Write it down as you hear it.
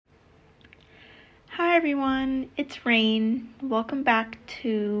Hi everyone, it's Rain. Welcome back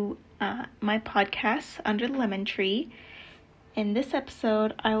to my podcast, Under the Lemon Tree. In this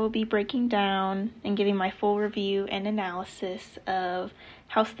episode, I will be breaking down and giving my full review and analysis of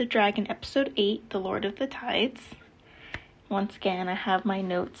House of the Dragon Episode 8, The Lord of the Tides. Once again, I have my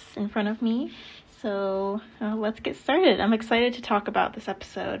notes in front of me, so let's get started. I'm excited to talk about this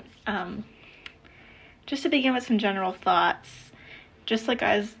episode. Just to begin with some general thoughts, just like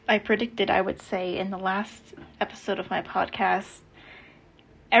as I predicted, I would say in the last episode of my podcast,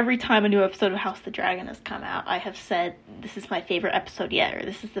 every time a new episode of House of the Dragon has come out, I have said, this is my favorite episode yet, or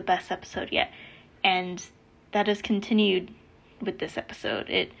this is the best episode yet. And that has continued with this episode.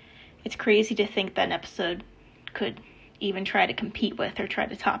 It's crazy to think that an episode could even try to compete with or try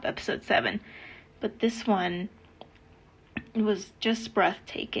to top episode 7. But this one was just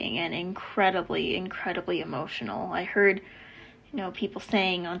breathtaking and incredibly, incredibly emotional. I heard people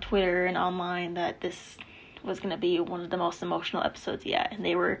saying on Twitter and online that this was going to be one of the most emotional episodes yet, and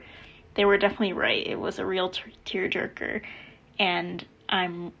they were definitely right. It was a real tearjerker, and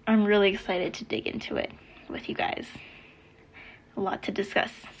I'm really excited to dig into it with you guys. A lot to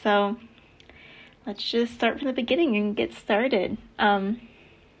discuss, so let's just start from the beginning and get started. So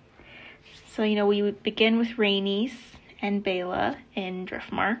we would begin with Rhaenys and Baela in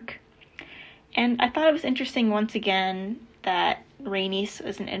Driftmark, and I thought it was interesting once again that Rhaenys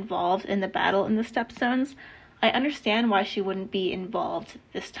isn't involved in the battle in the Stepstones. I understand why she wouldn't be involved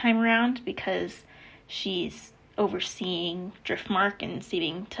this time around, because she's overseeing Driftmark and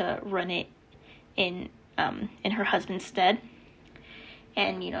seeming to run it in her husband's stead.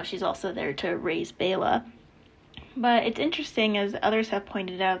 And, she's also there to raise Baela. But it's interesting, as others have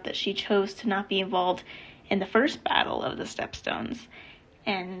pointed out, that she chose to not be involved in the first battle of the Stepstones.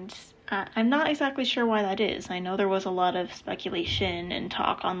 And I'm not exactly sure why that is. I know there was a lot of speculation and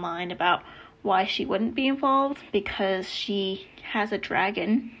talk online about why she wouldn't be involved, because she has a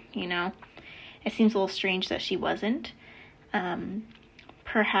dragon, It seems a little strange that she wasn't.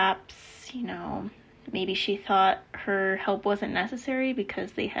 Perhaps, maybe she thought her help wasn't necessary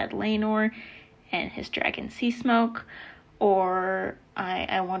because they had Laenor and his dragon Seasmoke, or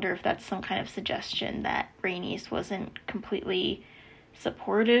I wonder if that's some kind of suggestion that Rhaenys wasn't completely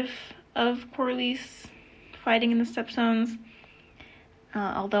supportive of Corlys fighting in the Stepstones,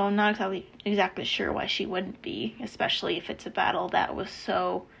 although I'm not exactly sure why she wouldn't be, especially if it's a battle that was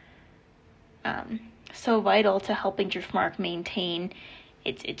so vital to helping Driftmark maintain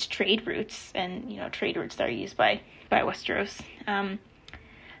its trade routes, and trade routes that are used by Westeros.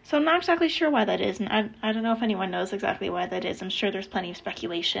 So I'm not exactly sure why that is, and I don't know if anyone knows exactly why that is. I'm sure there's plenty of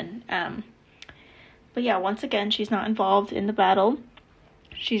speculation. But yeah, once again, she's not involved in the battle.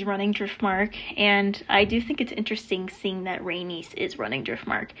 She's running Driftmark, and I do think it's interesting seeing that Rhaenys is running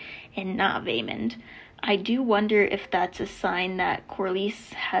Driftmark and not Vaemond. I do wonder if that's a sign that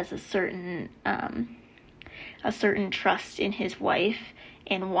Corlys has a certain trust in his wife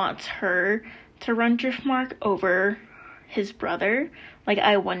and wants her to run Driftmark over his brother. Like,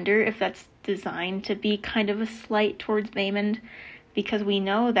 I wonder if that's designed to be kind of a slight towards Vaemond, because we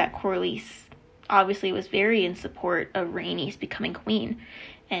know that Corlys obviously was very in support of Rhaenys becoming queen,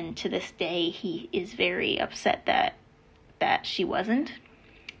 and to this day he is very upset that she wasn't.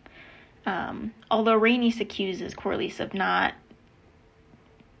 Although Rhaenys accuses Corlys of not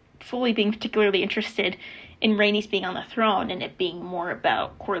fully being particularly interested in Rhaenys being on the throne, and it being more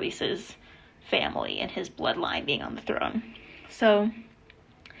about Corlys's family and his bloodline being on the throne. So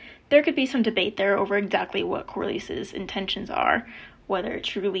there could be some debate there over exactly what Corlys's intentions are, whether it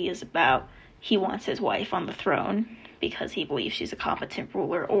truly is about he wants his wife on the throne because he believes she's a competent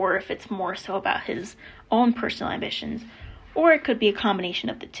ruler, or if it's more so about his own personal ambitions, or it could be a combination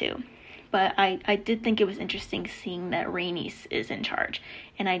of the two. But I did think it was interesting seeing that Rhaenys is in charge,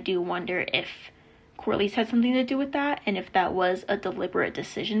 and I do wonder if Corlys had something to do with that, and if that was a deliberate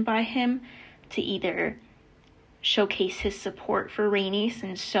decision by him to either showcase his support for Rhaenys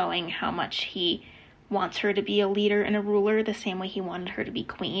and showing how much he wants her to be a leader and a ruler the same way he wanted her to be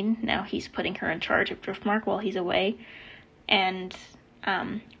queen. Now he's putting her in charge of Driftmark while he's away. And,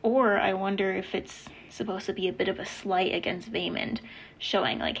 or I wonder if it's supposed to be a bit of a slight against Vaemond,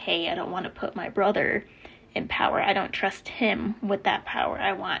 showing like, hey, I don't want to put my brother in power. I don't trust him with that power.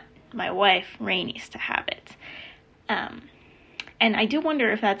 I want my wife, Rhaenys, to have it. And I do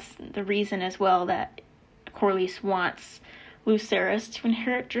wonder if that's the reason as well that Corlys wants Lucerys to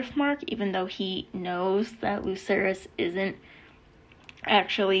inherit Driftmark, even though he knows that Lucerys isn't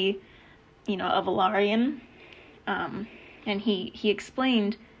actually, a Velaryon. And he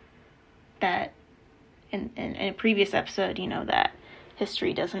explained that in a previous episode, that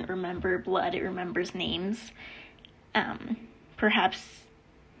history doesn't remember blood, it remembers names. Perhaps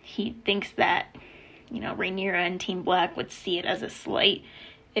he thinks that, Rhaenyra and Team Black would see it as a slight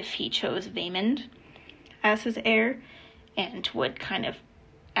if he chose Vaemond as his heir, and would kind of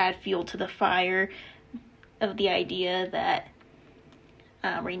add fuel to the fire of the idea that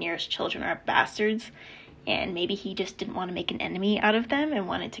Rhaenyra's children are bastards, and maybe he just didn't want to make an enemy out of them and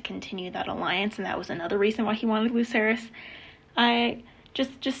wanted to continue that alliance, and that was another reason why he wanted Lucerys. I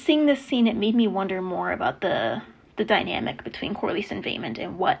just seeing this scene, it made me wonder more about the dynamic between Corlys and Vaemond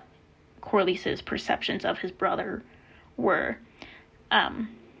and what Corlys's perceptions of his brother were, and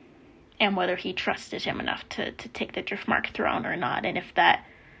whether he trusted him enough to take the Driftmark throne or not, and if that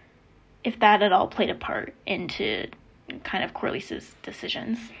at all played a part into kind of Corlys's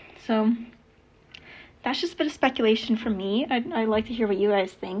decisions. So that's just a bit of speculation from me. I'd like to hear what you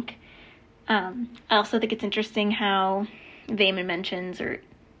guys think. I also think it's interesting how Vaemond mentions or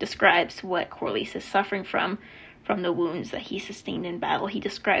describes what Corlys is suffering from the wounds that he sustained in battle. He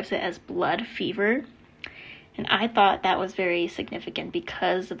describes it as blood fever. And I thought that was very significant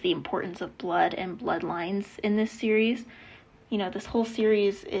because of the importance of blood and bloodlines in this series. This whole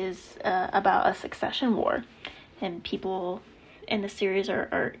series is about a succession war. And people in the series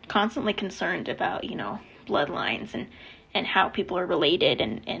are constantly concerned about, bloodlines and how people are related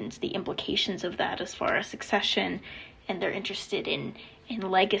and the implications of that as far as succession. And they're interested in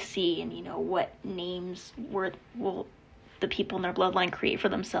legacy and, what names will the people in their bloodline create for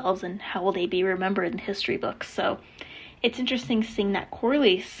themselves and how will they be remembered in history books. So it's interesting seeing that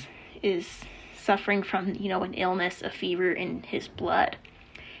Corlys is suffering from, an illness, a fever in his blood.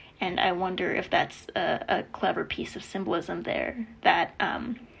 And I wonder if that's a clever piece of symbolism there, that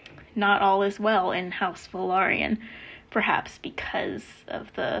not all is well in House Velaryon, perhaps because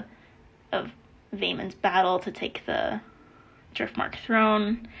of Vaemond's battle to take the Driftmark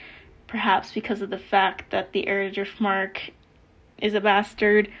throne, perhaps because of the fact that the heir to Driftmark is a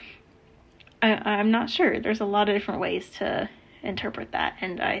bastard. I'm not sure. There's a lot of different ways to interpret that,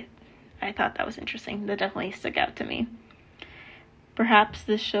 and I thought that was interesting. That definitely stuck out to me. Perhaps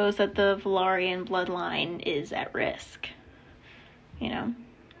this shows that the Velaryon bloodline is at risk.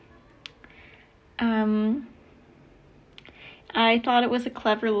 I thought it was a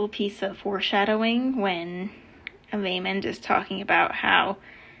clever little piece of foreshadowing when Vaemond is talking about how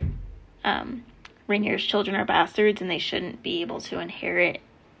Rhaenyra's children are bastards and they shouldn't be able to inherit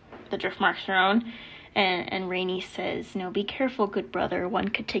the Driftmark throne. And Rhaenys says, be careful, good brother, one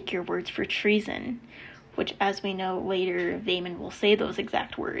could take your words for treason. Which, as we know later, Vaemond will say those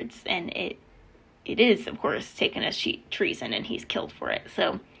exact words, and it is, of course, taken as treason, and he's killed for it.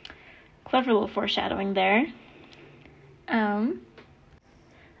 So, clever little foreshadowing there.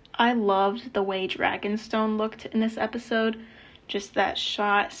 I loved the way Dragonstone looked in this episode. Just that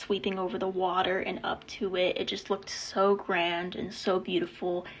shot sweeping over the water and up to it. It just looked so grand and so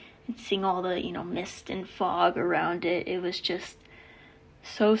beautiful. And seeing all the, mist and fog around it, it was just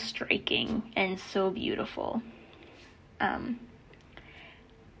so striking and so beautiful.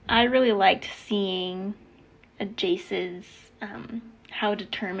 I really liked seeing Jace's, how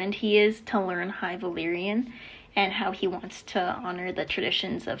determined he is to learn High Valyrian, and how he wants to honor the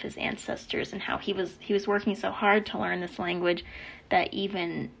traditions of his ancestors, and how he was working so hard to learn this language that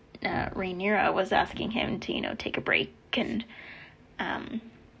even Rhaenyra was asking him to, take a break. And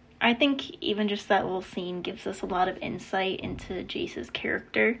I think even just that little scene gives us a lot of insight into Jace's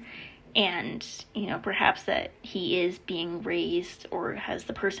character, and, perhaps that he is being raised or has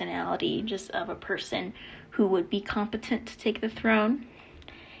the personality just of a person who would be competent to take the throne.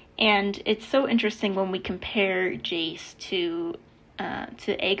 And it's so interesting when we compare Jace to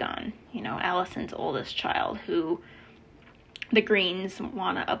Aegon, Alicent's oldest child, who the Greens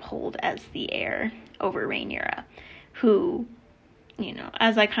want to uphold as the heir over Rhaenyra, who,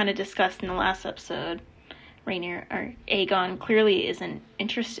 as I kind of discussed in the last episode, Aegon clearly isn't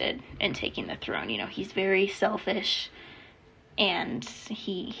interested in taking the throne. He's very selfish, and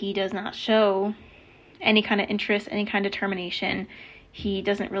he does not show any kind of interest, any kind of determination. He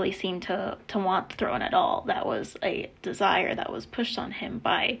doesn't really seem to want the throne at all. That was a desire that was pushed on him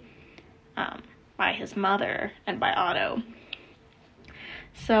by his mother and by Otto.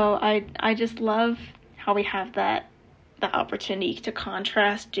 So I just love how we have the opportunity to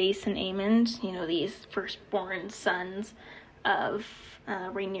contrast Jace and Aemond, these firstborn sons of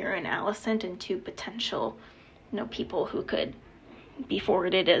Rhaenyra and Alicent, into potential, people who could be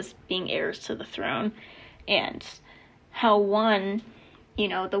forwarded as being heirs to the throne, and how one,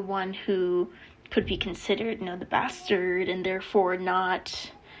 the one who could be considered, the bastard and therefore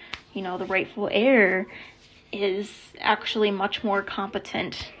not, the rightful heir, is actually much more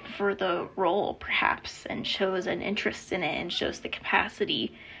competent for the role, perhaps, and shows an interest in it and shows the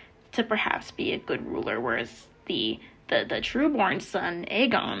capacity to perhaps be a good ruler, whereas the true-born son,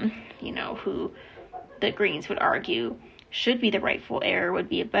 Aegon, who the Greens would argue should be the rightful heir, would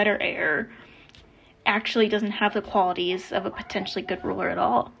be a better heir, actually doesn't have the qualities of a potentially good ruler at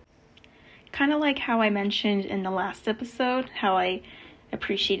all. Kind of like how I mentioned in the last episode, how I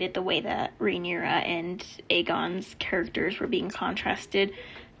appreciated the way that Rhaenyra and Aegon's characters were being contrasted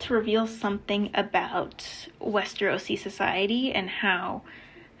to reveal something about Westerosi society and how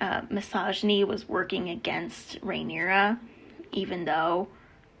misogyny was working against Rhaenyra, even though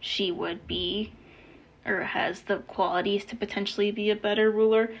she would be, or has the qualities to potentially be a better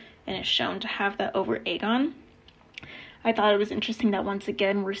ruler, and is shown to have that over Aegon. I thought it was interesting that once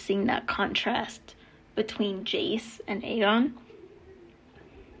again we're seeing that contrast between Jace and Aegon,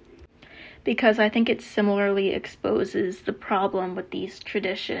 because I think it similarly exposes the problem with these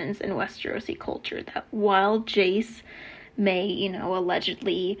traditions in Westerosi culture, that while Jace may,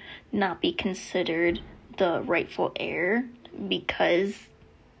 allegedly not be considered the rightful heir because,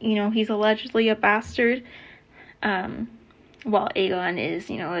 he's allegedly a bastard, while Aegon is,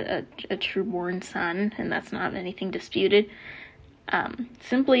 a true-born son, and that's not anything disputed,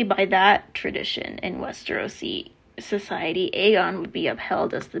 simply by that tradition in Westerosi society, Aegon would be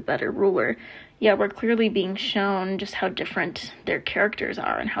upheld as the better ruler. Yet we're clearly being shown just how different their characters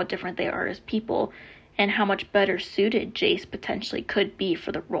are and how different they are as people, and how much better suited Jace potentially could be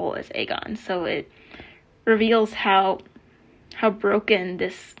for the role as Aegon. So it reveals how broken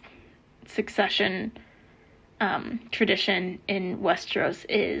this succession tradition in Westeros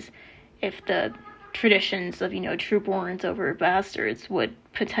is, if the traditions of, true-borns over bastards would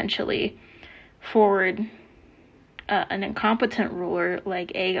potentially forward an incompetent ruler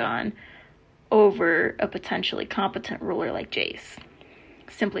like Aegon over a potentially competent ruler like Jace,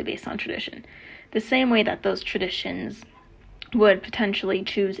 simply based on tradition. The same way that those traditions would potentially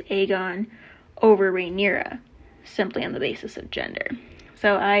choose Aegon over Rhaenyra, simply on the basis of gender.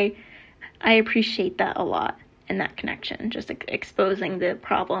 So I appreciate that a lot, in that connection, just exposing the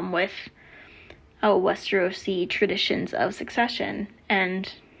problem with Westerosi traditions of succession,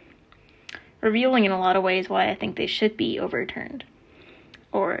 and revealing in a lot of ways why I think they should be overturned,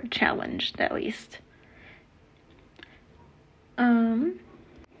 or challenged at least.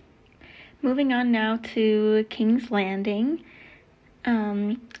 Moving on now to King's Landing.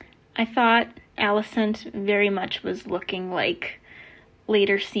 I thought Alicent very much was looking like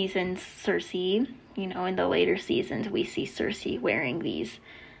later seasons Cersei. In the later seasons we see Cersei wearing these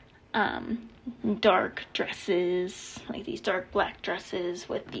dark dresses, like these dark black dresses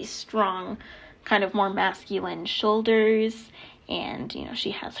with these strong, kind of more masculine shoulders, and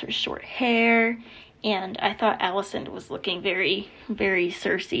she has her short hair, and I thought Alicent was looking very, very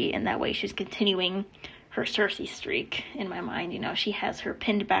Cersei in that way. She's continuing her Cersei streak in my mind. She has her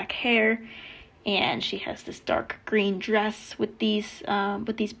pinned back hair, and she has this dark green dress with these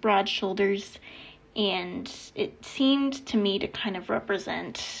broad shoulders, and it seemed to me to kind of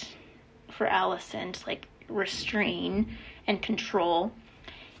represent, for Alicent, like restrain and control.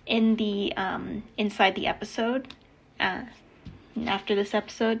 In the inside the episode, after this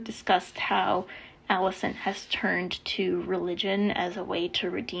episode, discussed how Alicent has turned to religion as a way to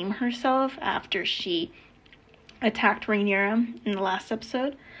redeem herself after she attacked Rhaenyra in the last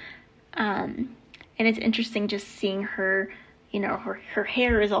episode. And it's interesting just seeing her, her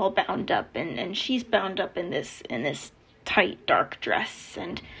hair is all bound up, and she's bound up in this tight dark dress,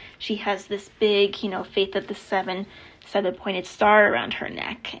 and she has this big, Faith of the seven-pointed star around her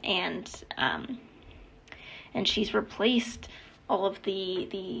neck, and she's replaced all of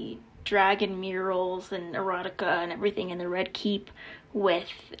the dragon murals and erotica and everything in the Red Keep with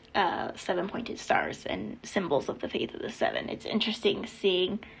seven-pointed stars and symbols of the Faith of the Seven. It's interesting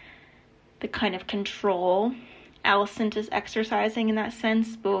seeing the kind of control Alicent is exercising in that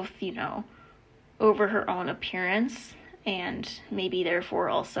sense, both, over her own appearance and maybe therefore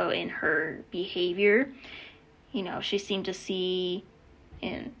also in her behavior. She seemed to see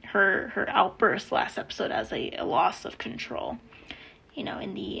in her outburst last episode as a loss of control.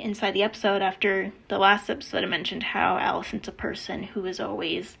 Inside the episode, after the last episode, I mentioned how Alicent's a person who is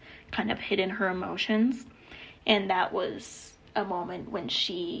always kind of hidden her emotions, and that was a moment when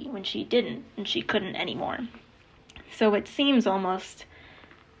she didn't, and she couldn't anymore. So it seems almost,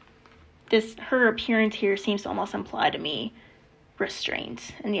 her appearance here seems to almost imply to me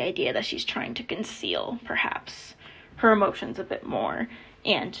restraint, and the idea that she's trying to conceal, perhaps, her emotions a bit more,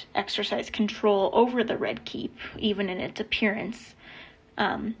 and exercise control over the Red Keep, even in its appearance,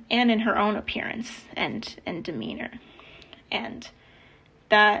 and in her own appearance and demeanor. And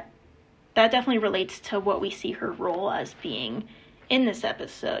that definitely relates to what we see her role as being in this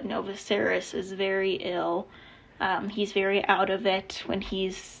episode. Viserys is very ill. He's very out of it when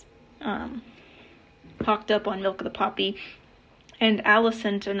he's hocked up on Milk of the Poppy. And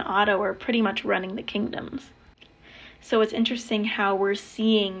Alicent and Otto are pretty much running the kingdoms. So it's interesting how we're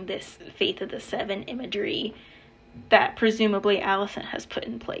seeing this Faith of the Seven imagery that presumably Alicent has put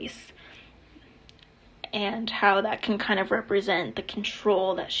in place, and how that can kind of represent the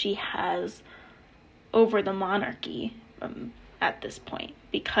control that she has over the monarchy at this point,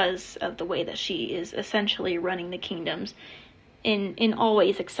 because of the way that she is essentially running the kingdoms in all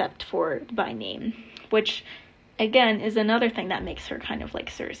ways except for by name, which again is another thing that makes her kind of like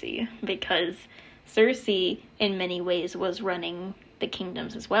Cersei, because Cersei in many ways was running the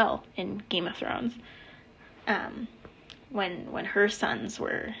kingdoms as well in Game of Thrones. When her sons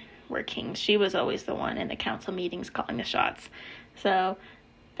were kings, she was always the one in the council meetings calling the shots. So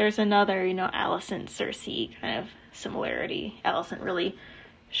there's another, Alicent Cersei kind of similarity. Alicent really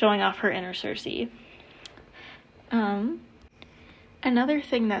showing off her inner Cersei. Another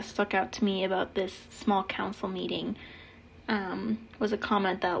thing that stuck out to me about this small council meeting was a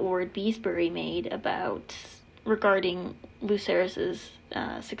comment that Lord Beesbury made regarding Lucerys's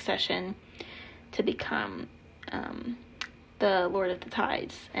succession to become the Lord of the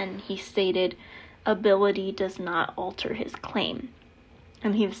Tides, and he stated, "Ability does not alter his claim."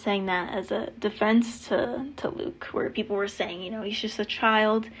 And he was saying that as a defense to Luke, where people were saying, he's just a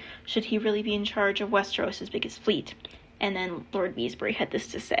child. Should he really be in charge of Westeros' biggest fleet? And then Lord Beesbury had this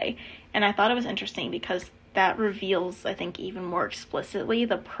to say. And I thought it was interesting because that reveals, I think, even more explicitly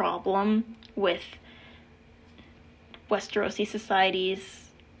the problem with Westerosi society's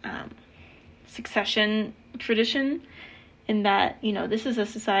succession tradition, in that, this is a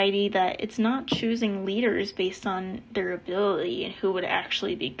society that it's not choosing leaders based on their ability and who would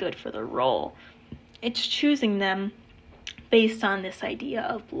actually be good for the role. It's choosing them based on this idea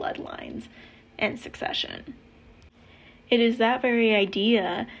of bloodlines and succession. It is that very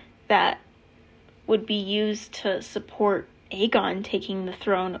idea that would be used to support Aegon taking the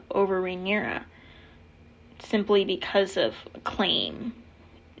throne over Rhaenyra, simply because of a claim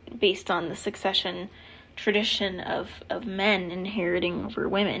based on the succession tradition of men inheriting over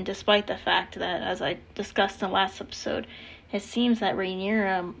women, despite the fact that, as I discussed in the last episode, it seems that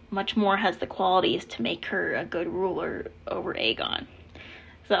Rhaenyra much more has the qualities to make her a good ruler over Aegon.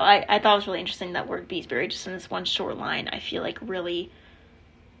 So I thought it was really interesting that Lord Beesbury, just in this one short line, I feel like really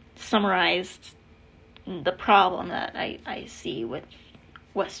summarized the problem that I see with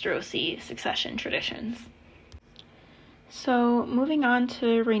Westerosi succession traditions. So, moving on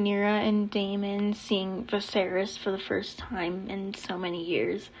to Rhaenyra and Daemon seeing Viserys for the first time in so many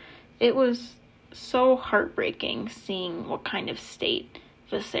years, it was so heartbreaking seeing what kind of state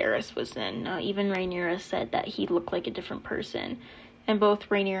Viserys was in. Even Rhaenyra said that he looked like a different person, and both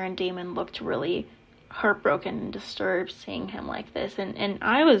Rhaenyra and Daemon looked really heartbroken and disturbed seeing him like this, and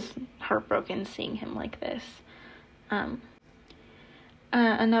I was heartbroken seeing him like this.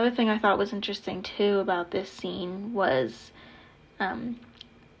 Another thing I thought was interesting too about this scene was,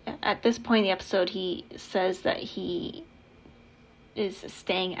 at this point in the episode, he says that he is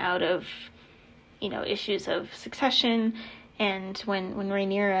staying out of, issues of succession, and when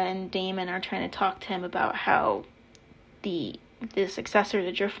Rhaenyra and Daemon are trying to talk to him about how the successor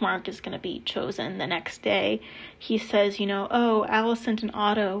to Driftmark is going to be chosen the next day, he says, Alicent and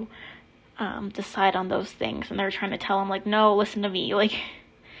Otto decide on those things, and they're trying to tell him, like, no, listen to me, like,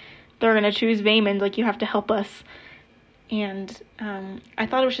 they're gonna choose Vaemond, like, you have to help us. And I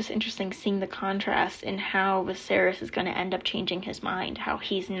thought it was just interesting seeing the contrast in how Viserys is gonna end up changing his mind, how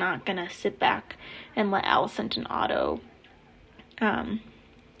he's not gonna sit back and let Alicent and Otto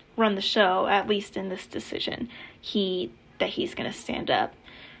run the show, at least in this decision. That he's gonna stand up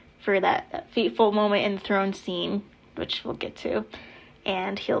for that fateful moment in the throne scene, which we'll get to,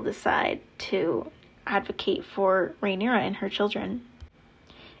 and he'll decide to advocate for Rhaenyra and her children.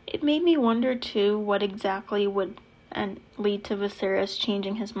 It made me wonder, too, what exactly would lead to Viserys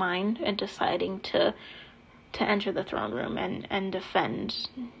changing his mind and deciding to enter the throne room and defend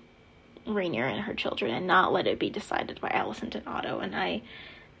Rhaenyra and her children and not let it be decided by Alicent and Otto. And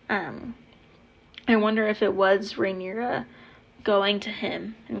I wonder if it was Rhaenyra going to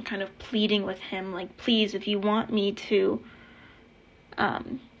him and kind of pleading with him, like, please, if you want me to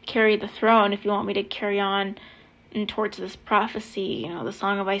carry the throne, if you want me to carry on and towards this prophecy, the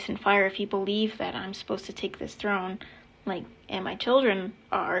Song of Ice and Fire, if you believe that I'm supposed to take this throne, like, and my children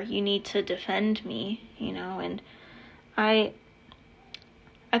are, you need to defend me, and I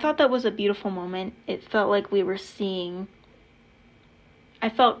I thought that was a beautiful moment. It felt like we were seeing...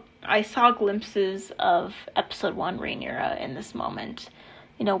 I saw glimpses of episode 1 Rhaenyra in this moment.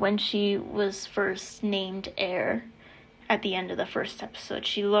 You know, when she was first named heir at the end of the first episode,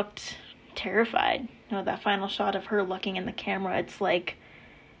 she looked terrified. You know, that final shot of her looking in the camera, it's like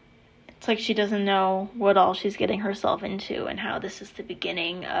she doesn't know what all she's getting herself into and how this is the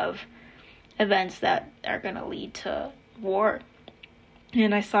beginning of events that are going to lead to war.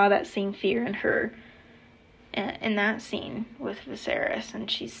 And I saw that same fear in her in that scene with Viserys,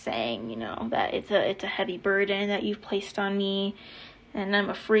 and she's saying, you know, that it's a heavy burden that you've placed on me, and I'm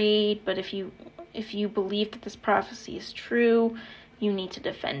afraid, but if you believe that this prophecy is true, you need to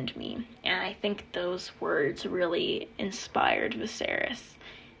defend me. And I think those words really inspired Viserys.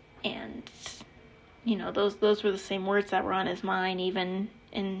 And, you know, those were the same words that were on his mind even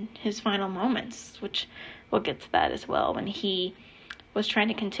in his final moments, which we'll get to that as well, when he was trying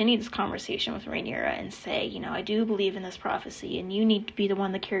to continue this conversation with Rhaenyra and say, you know, I do believe in this prophecy, and you need to be the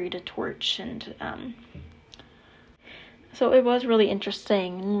one that carried a torch. And so it was really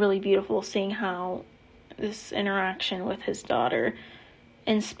interesting and really beautiful seeing how this interaction with his daughter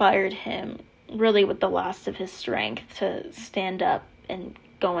inspired him really with the last of his strength to stand up and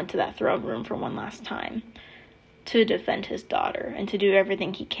go into that throne room for one last time to defend his daughter and to do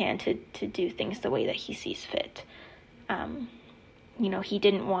everything he can to do things the way that he sees fit. You know, he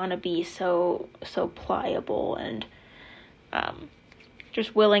didn't want to be so pliable and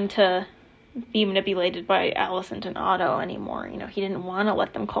just willing to be manipulated by Alicent and Otto anymore. You know, he didn't want to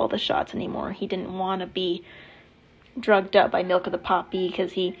let them call the shots anymore. He didn't want to be drugged up by milk of the poppy,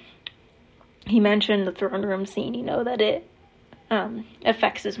 because he mentioned the throne room scene, you know, that it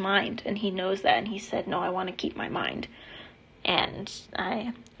affects his mind, and he knows that, and he said, no, I want to keep my mind. And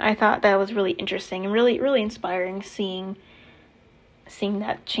I thought that was really interesting and really, really inspiring, seeing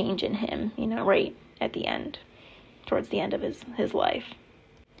that change in him, you know, right at the end, towards the end of his life.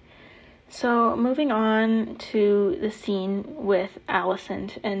 So moving on to the scene with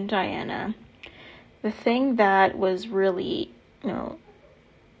Alicent and Diana, the thing that was really, you know,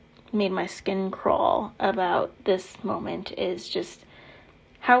 made my skin crawl about this moment is just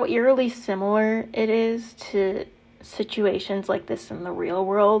how eerily similar it is to situations like this in the real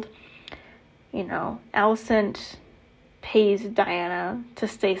world. You know, Alicent pays Diana to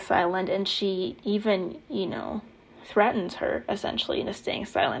stay silent, and she even, you know, threatens her essentially into staying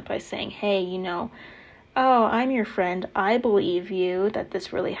silent by saying, hey, you know, oh, I'm your friend, I believe you that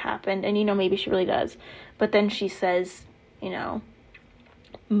this really happened. And, you know, maybe she really does, but then she says, you know,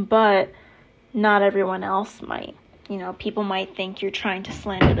 but not everyone else might. You know, people might think you're trying to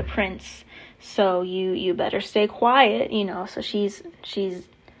slander the prince, so you better stay quiet, you know. So she's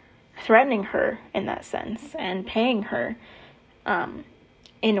threatening her in that sense and paying her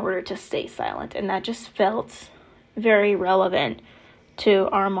in order to stay silent. And that just felt very relevant to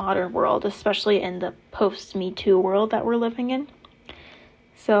our modern world, especially in the post-Me Too world that we're living in.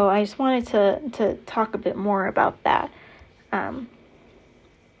 So I just wanted to talk a bit more about that.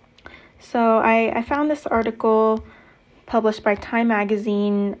 So I found this article published by Time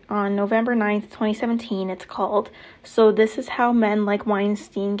Magazine on November 9th, 2017. It's called, So This Is How Men Like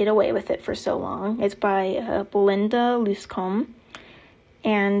Weinstein Get Away With It for So Long. It's by Belinda Luscombe.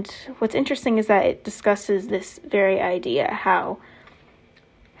 And what's interesting is that it discusses this very idea, how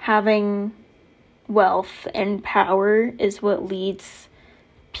having wealth and power is what leads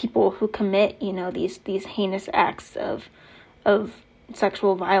people who commit, you know, these heinous acts of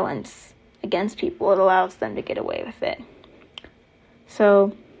sexual violence against people. It allows them to get away with it.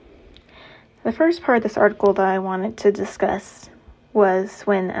 So the first part of this article that I wanted to discuss was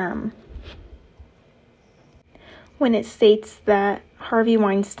when it states that Harvey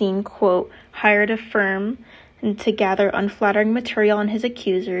Weinstein, quote, hired a firm to gather unflattering material on his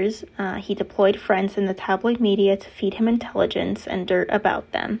accusers. He deployed friends in the tabloid media to feed him intelligence and dirt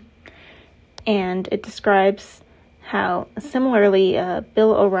about them. And it describes how, similarly,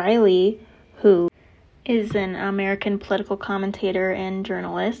 Bill O'Reilly, who is an American political commentator and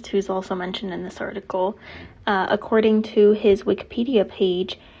journalist, who's also mentioned in this article, according to his Wikipedia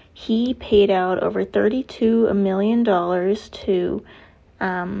page, he paid out over $32 million to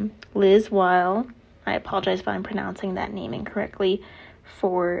Liz Weil. I apologize if I'm pronouncing that name incorrectly,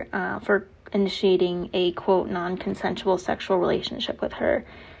 for initiating a, quote, non-consensual sexual relationship with her.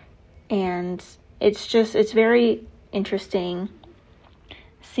 And it's very interesting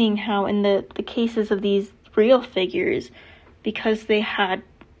seeing how in the cases of these real figures, because they had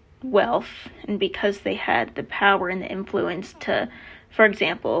wealth and because they had the power and the influence to, for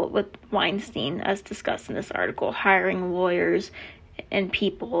example, with Weinstein, as discussed in this article, hiring lawyers and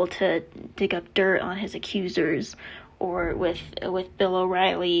people to dig up dirt on his accusers, or with Bill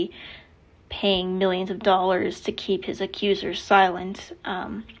O'Reilly paying millions of dollars to keep his accusers silent.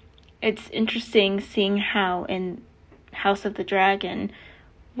 It's interesting seeing how in House of the Dragon,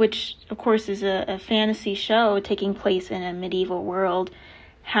 which of course is a fantasy show taking place in a medieval world,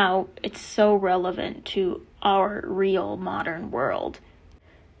 how it's so relevant to our real modern world.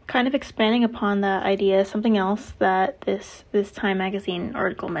 Kind of expanding upon that idea, something else that this Time magazine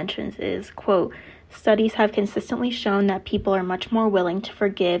article mentions is, quote, "Studies have consistently shown that people are much more willing to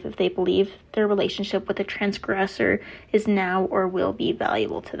forgive if they believe their relationship with a transgressor is now or will be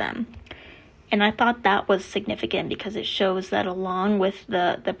valuable to them." And I thought that was significant because it shows that along with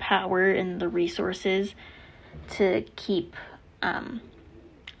the power and the resources to keep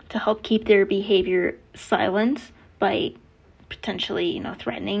to help keep their behavior silent by potentially,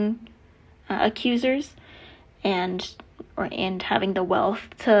 threatening accusers, and having the wealth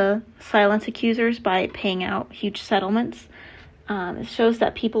to silence accusers by paying out huge settlements. It shows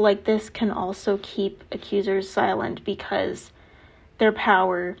that people like this can also keep accusers silent because their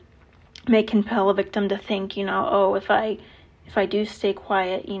power may compel a victim to think, if I do stay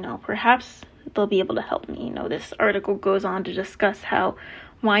quiet, perhaps they'll be able to help me. This article goes on to discuss how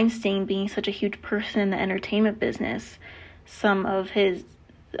Weinstein, being such a huge person in the entertainment business, some of his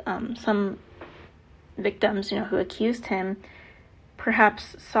some victims, who accused him,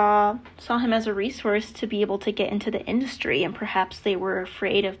 perhaps saw him as a resource to be able to get into the industry, and perhaps they were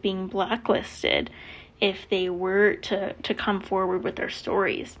afraid of being blacklisted if they were to come forward with their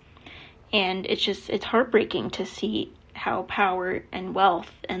stories. And it's heartbreaking to see how power and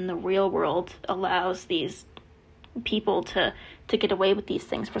wealth in the real world allows these people to get away with these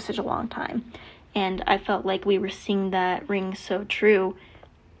things for such a long time. And I felt like we were seeing that ring so true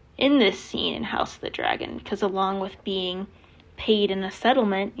in this scene in House of the Dragon, because along with being paid in a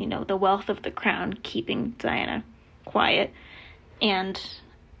settlement, the wealth of the crown keeping Diana quiet, and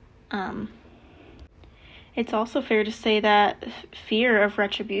it's also fair to say that fear of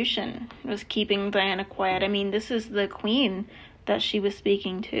retribution was keeping Diana quiet. I mean, this is the queen that she was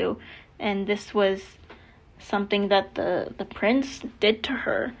speaking to, and this was something that the prince did to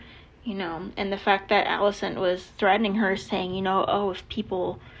her, and the fact that Alicent was threatening her, saying, if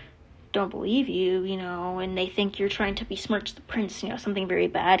people don't believe you, and they think you're trying to besmirch the prince, something very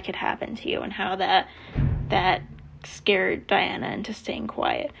bad could happen to you, and how that scared Diana into staying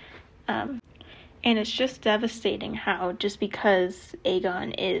quiet. And it's just devastating how just because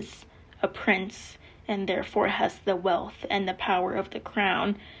Aegon is a prince and therefore has the wealth and the power of the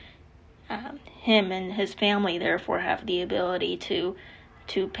crown, him and his family therefore have the ability to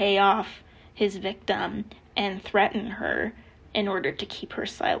pay off his victim and threaten her in order to keep her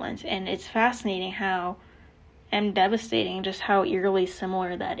silent. And it's fascinating and devastating just how eerily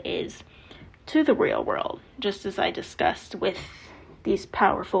similar that is to the real world, just as I discussed with these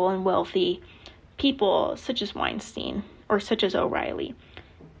powerful and wealthy people such as Weinstein or such as O'Reilly,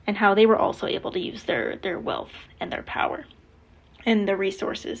 and how they were also able to use their wealth and their power and the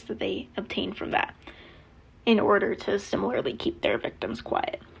resources that they obtained from that in order to similarly keep their victims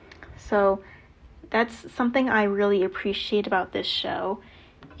quiet. So that's something I really appreciate about this show.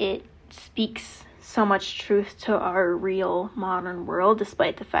 It speaks so much truth to our real modern world,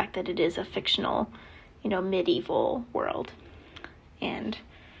 despite the fact that it is a fictional, medieval world. And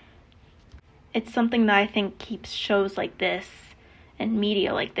it's something that I think keeps shows like this and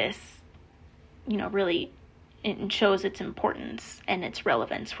media like this, really, it shows its importance and its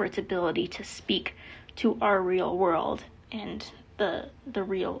relevance for its ability to speak to our real world and the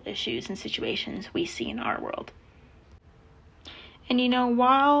real issues and situations we see in our world. And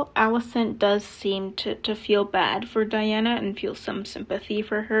while Alicent does seem to feel bad for Diana and feel some sympathy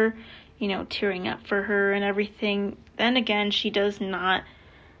for her, tearing up for her and everything, then again, she does not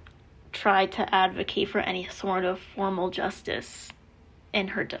try to advocate for any sort of formal justice in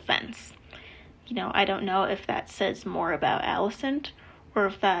her defense. I don't know if that says more about Alicent or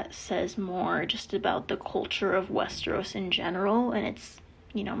if that says more just about the culture of Westeros in general and its,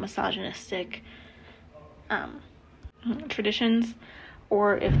 misogynistic traditions,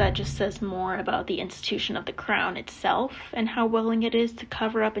 or if that just says more about the institution of the crown itself and how willing it is to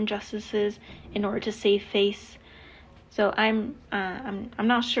cover up injustices in order to save face. So I'm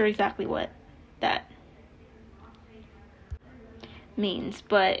not sure exactly what that means,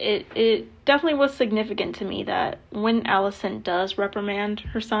 but it definitely was significant to me that when Alicent does reprimand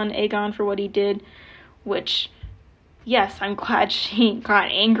her son Aegon for what he did, which, yes, I'm glad she got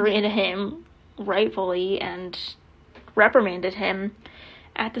angry at him rightfully and reprimanded him,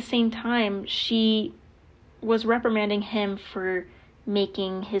 at the same time she was reprimanding him for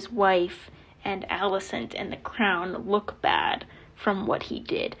making his wife and Alicent and the crown look bad from what he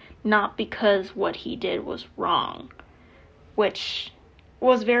did, not because what he did was wrong, which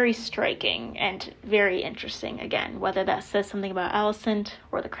was very striking and very interesting. Again, whether that says something about Alicent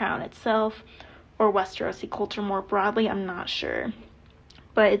or the crown itself or Westerosi culture more broadly, I'm not sure.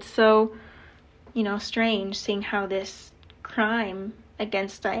 But it's so, strange seeing how this crime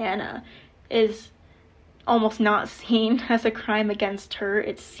against Diana is almost not seen as a crime against her.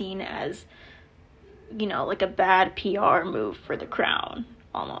 It's seen as, like a bad PR move for the crown,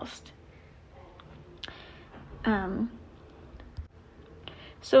 almost.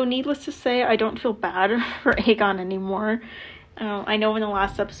 So needless to say, I don't feel bad for Aegon anymore. I know in the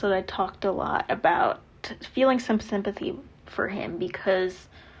last episode I talked a lot about feeling some sympathy for him because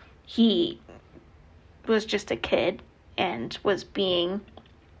he was just a kid and was being,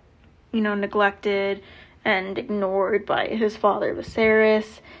 neglected and ignored by his father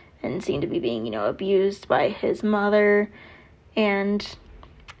Viserys and seemed to be being, abused by his mother. And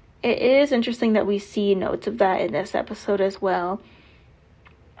it is interesting that we see notes of that in this episode as well.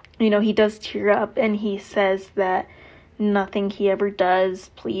 He does tear up and he says that nothing he ever does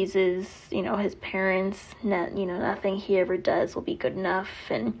pleases, his parents. Nothing he ever does will be good enough.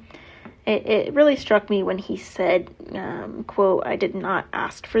 And it really struck me when he said, quote, "I did not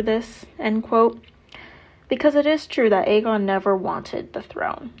ask for this," end quote. Because it is true that Aegon never wanted the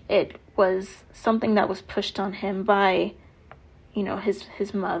throne. It was something that was pushed on him by,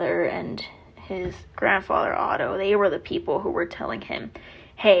 his mother and his grandfather Otto. They were the people who were telling him,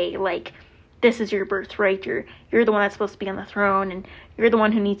 hey, this is your birthright. You're the one that's supposed to be on the throne, and you're the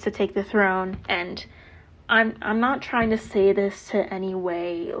one who needs to take the throne. And I'm not trying to say this to any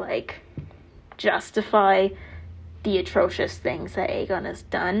way, justify the atrocious things that Aegon has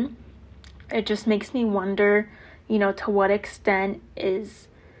done. It just makes me wonder, to what extent is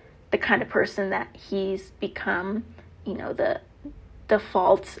the kind of person that he's become, the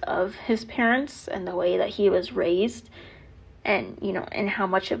faults of his parents and the way that he was raised, and, and how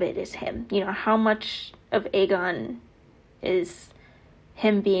much of it is him. How much of Aegon is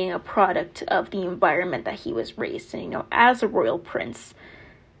him being a product of the environment that he was raised in, as a royal prince,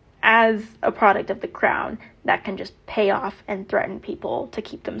 as a product of the crown that can just pay off and threaten people to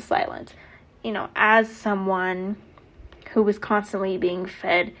keep them silent. As someone who was constantly being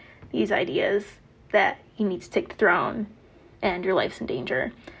fed these ideas that you need to take the throne and your life's in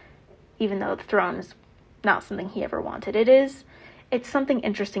danger, even though the throne is not something he ever wanted. It's something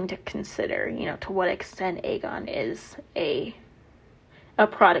interesting to consider, to what extent Aegon is a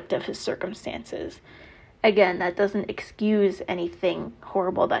product of his circumstances. Again, that doesn't excuse anything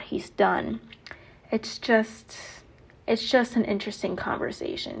horrible that he's done. It's just an interesting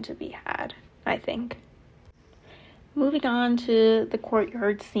conversation to be had, I think. Moving on to the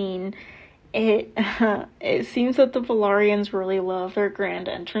courtyard scene, it seems that the Velaryons really love their grand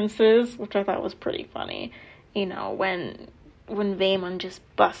entrances, which I thought was pretty funny. When Vaemon just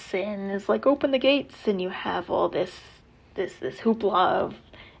busts in and is like, open the gates, and you have all this hoopla of,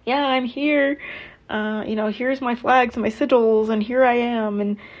 yeah, I'm here, here's my flags and my sigils, and here I am.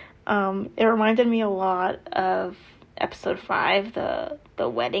 And it reminded me a lot of episode 5, the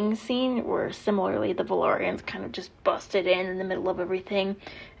wedding scene, where similarly the Velaryons kind of just busted in the middle of everything,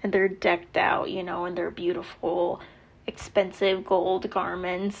 and they're decked out, in their beautiful, expensive gold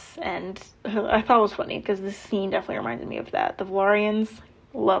garments. And I thought it was funny because this scene definitely reminded me of that. The Velaryons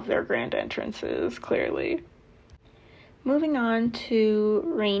love their grand entrances, clearly. Moving on to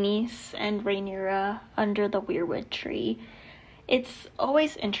Rhaenys and Rhaenyra under the weirwood tree. It's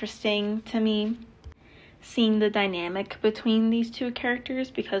always interesting to me seeing the dynamic between these two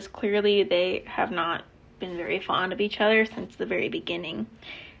characters, because clearly they have not been very fond of each other since the very beginning.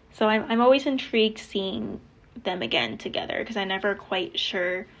 So I'm always intrigued seeing them again together, because I'm never quite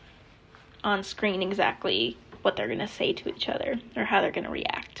sure on screen exactly what they're going to say to each other or how they're going to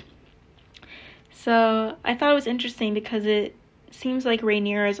react. So I thought it was interesting because it seems like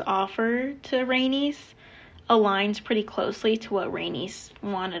Rhaenyra's offer to Rhaenys aligns pretty closely to what Rhaenys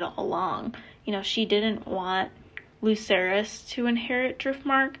wanted all along. She didn't want Lucerys to inherit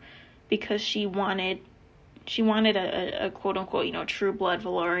Driftmark because she wanted a quote-unquote, true blood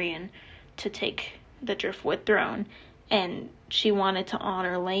Velaryon to take the Driftwood throne, and she wanted to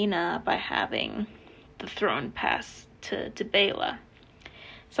honor Laena by having the throne pass to Baela.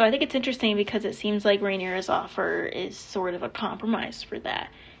 So I think it's interesting because it seems like Rhaenyra's offer is sort of a compromise for that,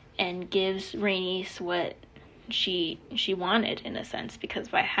 and gives Rhaenys what she wanted, in a sense, because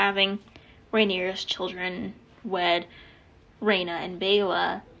by having Rhaenyra's children wed Rhaena and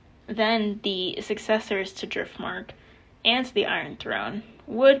Baela, then the successors to Driftmark and the Iron Throne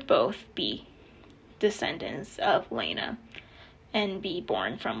would both be descendants of Laena and be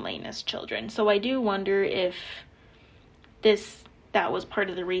born from Laena's children. So I do wonder if that was part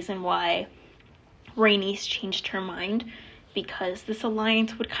of the reason why Rhaenys changed her mind, because this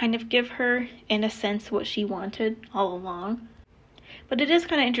alliance would kind of give her, in a sense, what she wanted all along. But it is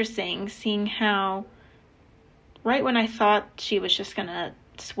kind of interesting seeing how, right when I thought she was just gonna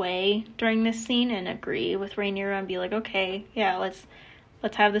sway during this scene and agree with Rhaenyra and be like, okay, yeah, let's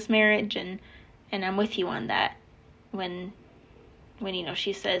have this marriage, and I'm with you on that. When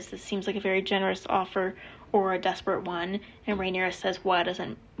she says this seems like a very generous offer or a desperate one, and Rhaenyra says, why does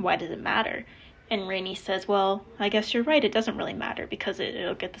it matter? And Rhaenys says, well, I guess you're right, it doesn't really matter because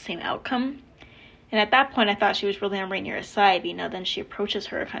it'll get the same outcome. And at that point, I thought she was really on Rhaenyra's side. Then she approaches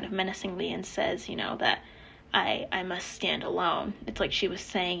her kind of menacingly and says, that I must stand alone. It's like she was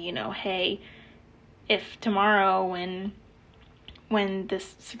saying, hey, if tomorrow when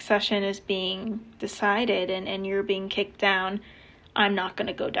this succession is being decided and you're being kicked down, I'm not going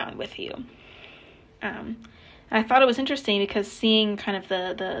to go down with you. I thought it was interesting because seeing kind of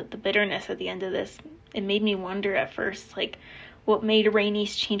the bitterness at the end of this, it made me wonder at first, like, what made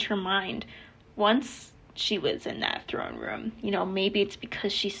Rhaenys change her mind once she was in that throne room. Maybe it's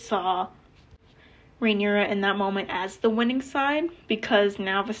because she saw Rhaenyra in that moment as the winning side, because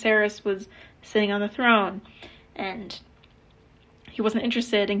now Viserys was sitting on the throne, and he wasn't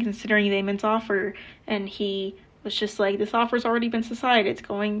interested in considering Daemon's offer, and he was just like, this offer's already been decided, it's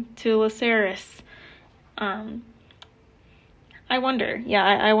going to Lucerys. I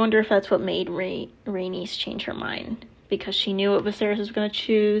wonder if that's what made Rhaenys change her mind, because she knew what Viserys was going to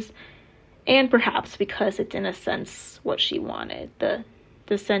choose, and perhaps because it's in a sense what she wanted, the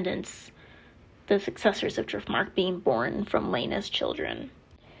descendants, the successors of Driftmark being born from Laena's children.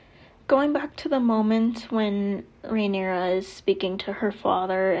 Going back to the moment when Rhaenyra is speaking to her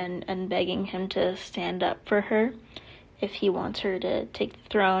father and begging him to stand up for her if he wants her to take the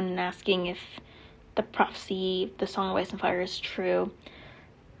throne, and asking if the prophecy, the Song of Ice and Fire, is true.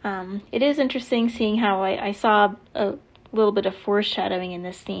 It is interesting seeing how I saw a little bit of foreshadowing in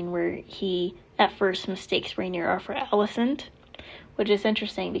this scene where he at first mistakes Rhaenyra for Alicent, which is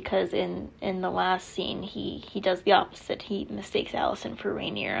interesting because in the last scene he does the opposite. He mistakes Alicent for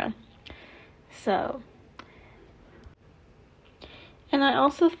Rhaenyra. So, and I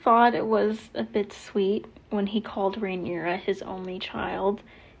also thought it was a bit sweet when he called Rhaenyra his only child.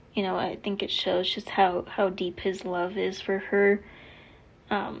 I think it shows just how deep his love is for her.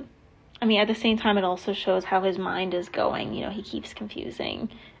 At the same time, it also shows how his mind is going. He keeps confusing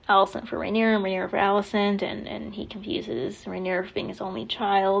Alicent for Rhaenyra and Rhaenyra for Alicent, and he confuses Rhaenyra for being his only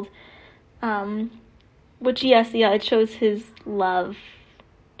child. Which, yes, it shows his love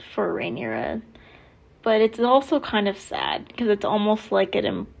for Rhaenyra. But it's also kind of sad, because it's almost like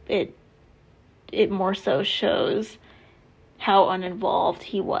it more so shows how uninvolved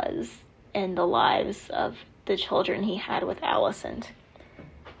he was in the lives of the children he had with Alicent.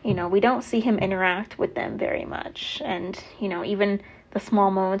 We don't see him interact with them very much, and even the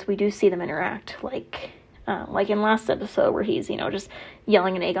small moments we do see them interact, like in last episode where he's just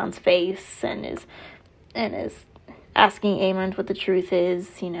yelling in Aegon's face and is asking Aemond what the truth is.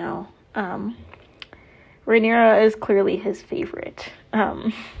 Rhaenyra is clearly his favorite,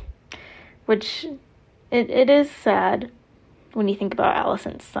 which it is sad when you think about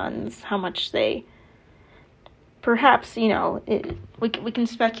Alicent's sons, how much they, perhaps, we can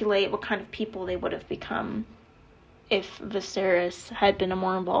speculate what kind of people they would have become if Viserys had been a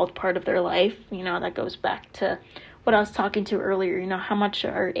more involved part of their life. That goes back to what I was talking to earlier, how much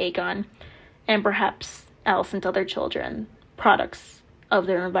are Aegon and perhaps Alicent's other children products of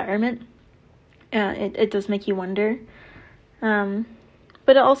their environment. It does make you wonder. But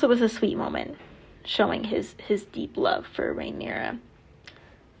it also was a sweet moment, showing his deep love for Rhaenyra.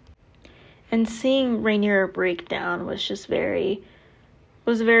 And seeing Rhaenyra break down was very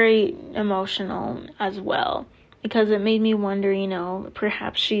emotional as well, because it made me wonder,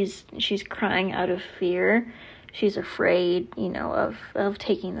 perhaps she's crying out of fear. She's afraid, of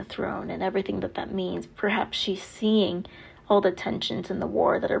taking the throne and everything that means. Perhaps she's seeing all the tensions in the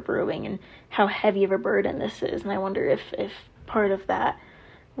war that are brewing and how heavy of a burden this is. And I wonder if part of that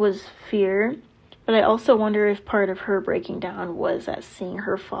was fear. But I also wonder if part of her breaking down was at seeing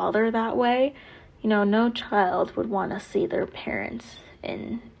her father that way. No child would want to see their parents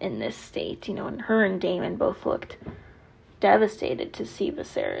in this state. And her and Daemon both looked devastated to see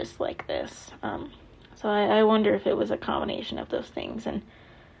Viserys like this. So I wonder if it was a combination of those things. And,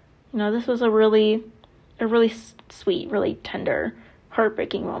 this was a really sweet, really tender,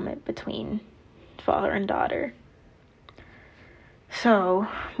 heartbreaking moment between father and daughter. So,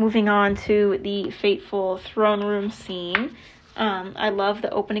 moving on to the fateful throne room scene. I love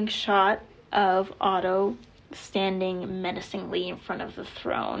the opening shot of Otto standing menacingly in front of the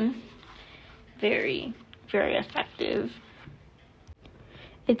throne. Very, very effective.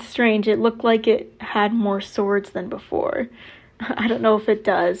 It's strange. It looked like it had more swords than before. I don't know if it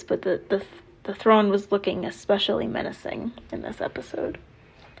does, but the throne was looking especially menacing in this episode.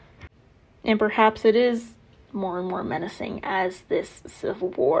 And perhaps it is more and more menacing as this civil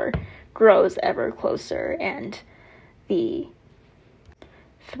war grows ever closer, and the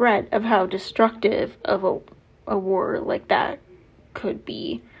threat of how destructive of a war like that could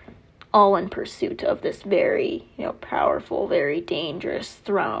be, all in pursuit of this very, powerful, very dangerous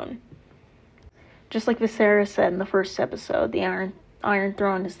throne. Just like Viserys said in the first episode, the Iron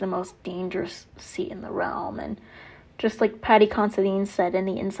Throne is the most dangerous seat in the realm, and just like Paddy Considine said in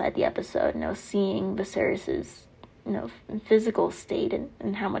the Inside the episode, seeing Viserys's, physical state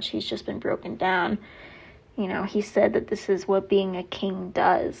and how much he's just been broken down, he said that this is what being a king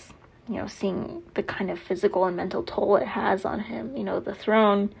does, seeing the kind of physical and mental toll it has on him. The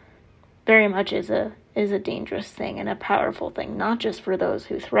throne very much is a dangerous thing and a powerful thing, not just for those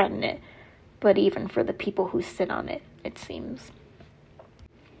who threaten it, but even for the people who sit on it, it seems.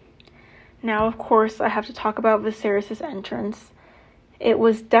 Now, of course, I have to talk about Viserys' entrance. It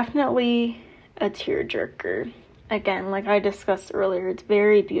was definitely a tearjerker. Again, like I discussed earlier, it's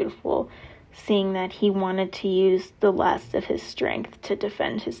very beautiful seeing that he wanted to use the last of his strength to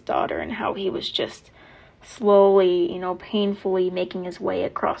defend his daughter, and how he was just slowly, painfully making his way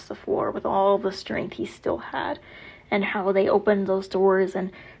across the floor with all the strength he still had, and how they opened those doors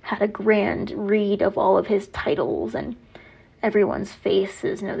and had a grand read of all of his titles, and everyone's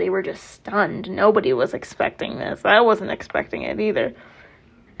faces, they were just stunned. Nobody was expecting this. I wasn't expecting it either.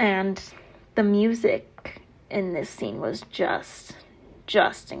 And the music in this scene was just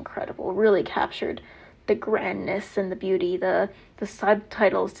incredible. Really captured the grandness and the beauty. The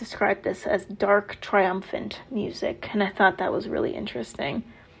subtitles described this as dark, triumphant music, and I thought that was really interesting.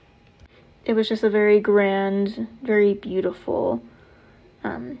 It was just a very grand, very beautiful,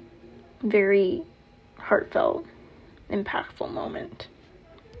 very heartfelt, impactful moment.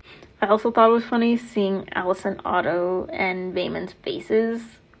 I also thought it was funny seeing Alicent, Otto, and Vaemon's faces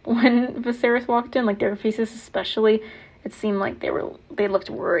when Viserys walked in, like their faces especially. It seemed like they looked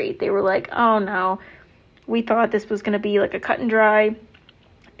worried. They were like, oh no, we thought this was going to be like a cut and dry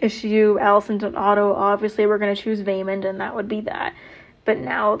issue. Alicent and Otto obviously were going to choose Vaemond, and that would be that. But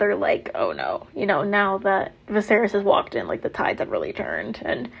now they're like, oh no, now that Viserys has walked in, like the tides have really turned,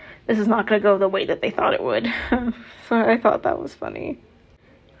 and this is not going to go the way that they thought it would. So I thought that was funny.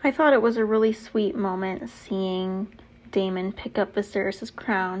 I thought it was a really sweet moment seeing Daemon pick up Viserys'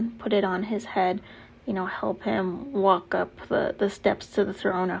 crown, put it on his head, help him walk up the steps to the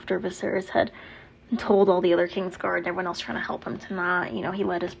throne after Viserys had told all the other Kingsguard and everyone else trying to help him to not. He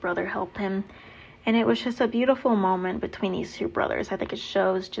let his brother help him. And it was just a beautiful moment between these two brothers. I think it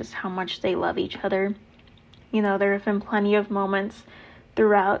shows just how much they love each other. There have been plenty of moments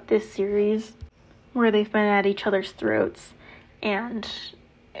throughout this series where they've been at each other's throats. And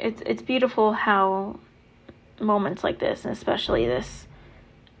it's beautiful how moments like this, and especially this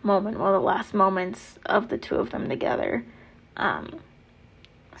moment, one of the last moments of the two of them together,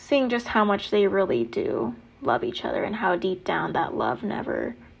 seeing just how much they really do love each other, and how deep down that love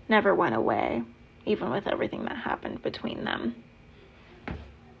never went away, even with everything that happened between them.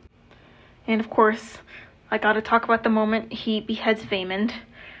 And of course, I gotta talk about the moment he beheads Vaemond.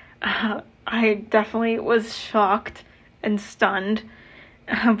 I definitely was shocked and stunned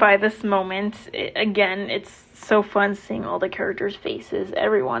by this moment. It's so fun seeing all the characters' faces.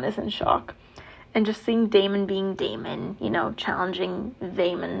 Everyone is in shock. And just seeing Daemon being Daemon, challenging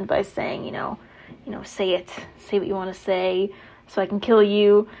Vaemond by saying, say it. Say what you want to say so I can kill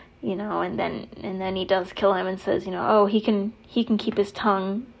you, and then he does kill him and says, oh, he can keep his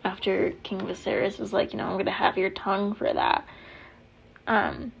tongue, after King Viserys was like, I'm going to have your tongue for that.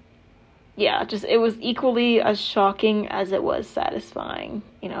 It was equally as shocking as it was satisfying.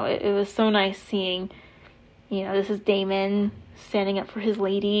 It was so nice seeing, this is Daemon standing up for his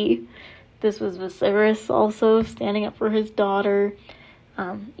lady. This was Viserys also standing up for his daughter.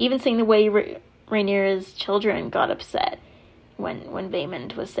 Even seeing the way Rhaenyra's children got upset when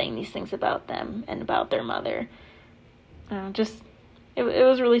Vaemond was saying these things about them and about their mother. It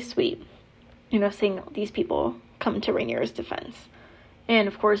was really sweet, seeing these people come to Rhaenyra's defense. And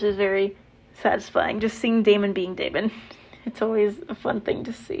of course, it was very satisfying just seeing Daemon being Daemon. It's always a fun thing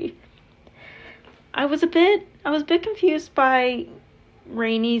to see. I was a bit confused by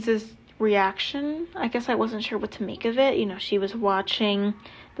Rhaenyra's reaction. I guess I wasn't sure what to make of it. She was watching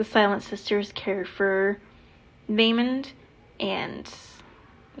the Silent Sisters care for Vaemond, and,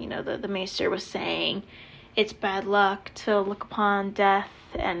 the Maester was saying it's bad luck to look upon death,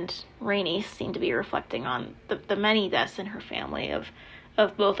 and Rhaenys seemed to be reflecting on the many deaths in her family of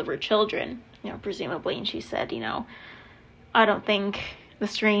both of her children, presumably, and she said, I don't think the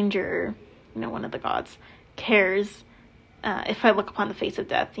stranger, one of the gods, cares if I look upon the face of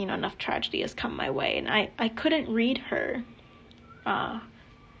death. Enough tragedy has come my way, and I couldn't read her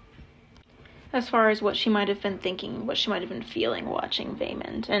as far as what she might have been thinking, what she might have been feeling watching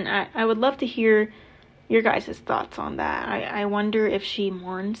Vaemond, and I would love to hear your guys' thoughts on that. I wonder if she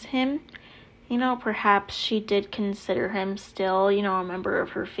mourns him. Perhaps she did consider him still, a member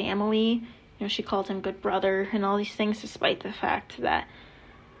of her family. She called him good brother and all these things, despite the fact that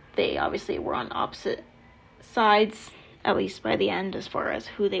they obviously were on opposite sides, at least by the end, as far as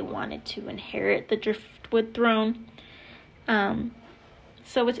who they wanted to inherit the Driftwood throne.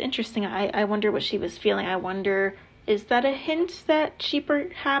 So it's interesting. I wonder what she was feeling. I wonder, is that a hint that she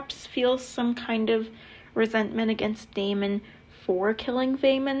perhaps feels some kind of resentment against Daemon for killing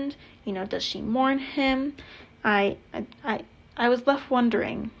Vaemond? Does she mourn him? I was left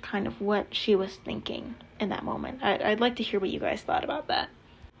wondering kind of what she was thinking in that moment. I'd like to hear what you guys thought about that.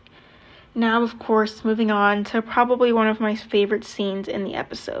 Now, of course, moving on to probably one of my favorite scenes in the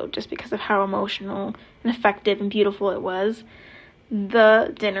episode, just because of how emotional and effective and beautiful it was.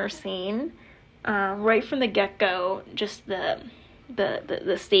 The dinner scene, right from the get-go, just the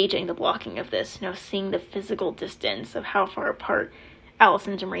staging, the blocking of this, seeing the physical distance of how far apart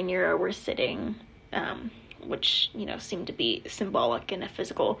Alicent and Rhaenyra were sitting, which, seemed to be symbolic and a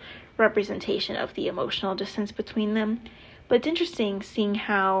physical representation of the emotional distance between them. But it's interesting seeing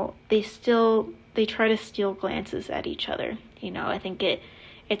how they try to steal glances at each other. I think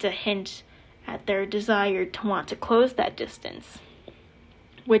it's a hint at their desire to want to close that distance,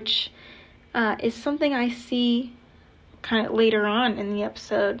 which is something I see kind of later on in the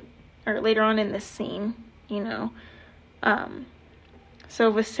episode, or later on in this scene,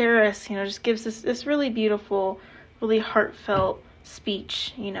 So Viserys, just gives this really beautiful, really heartfelt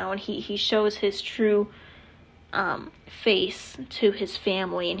speech, and he shows his true face to his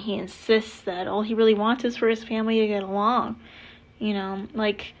family, and he insists that all he really wants is for his family to get along.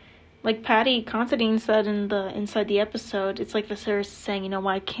 Like Patty Considine said inside the episode, it's like Viserys is saying,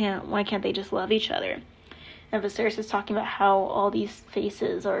 why can't they just love each other? And Viserys is talking about how all these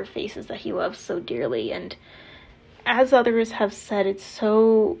faces are faces that he loves so dearly, and as others have said, it's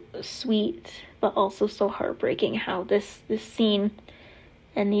so sweet, but also so heartbreaking how this scene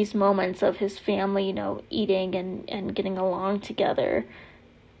and these moments of his family, eating and getting along together,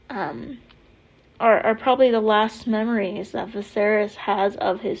 are probably the last memories that Viserys has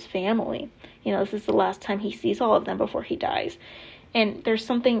of his family. This is the last time he sees all of them before he dies. And there's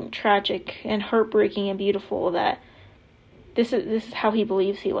something tragic and heartbreaking and beautiful that this is how he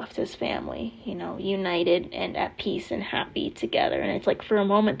believes he left his family, united and at peace and happy together. And it's like for a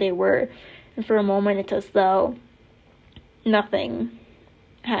moment they were, and for a moment it's as though nothing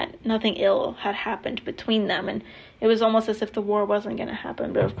ill had happened between them, and it was almost as if the war wasn't going to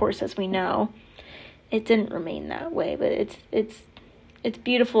happen. But of course, as we know, it didn't remain that way. But it's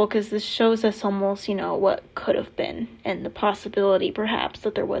beautiful because this shows us almost, what could have been, and the possibility perhaps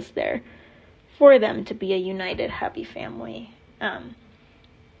that there was there for them to be a united, happy family, and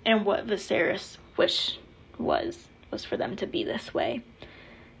what Viserys' wish was for them to be this way.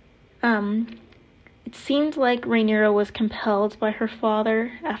 It seemed like Rhaenyra was compelled by her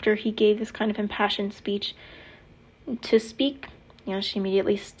father after he gave this kind of impassioned speech to speak. She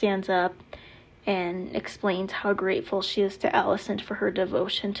immediately stands up and explains how grateful she is to Alicent for her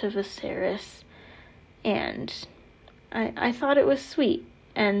devotion to Viserys. And I thought it was sweet.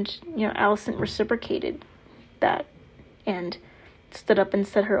 And, Alicent reciprocated that and stood up and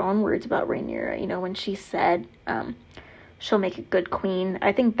said her own words about Rhaenyra. When she said, she'll make a good queen.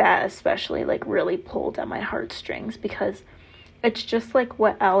 I think that especially, really pulled at my heartstrings, because it's just like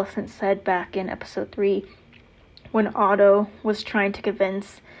what Alicent said back in episode 3 when Otto was trying to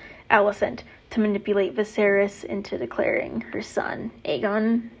convince Alicent to manipulate Viserys into declaring her son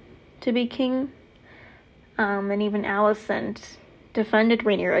Aegon to be king. And even Alicent defended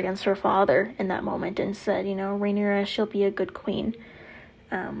Rhaenyra against her father in that moment and said, Rhaenyra, she'll be a good queen.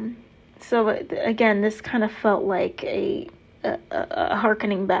 So again, this kind of felt like a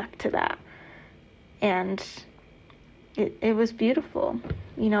hearkening back to that. And it was beautiful.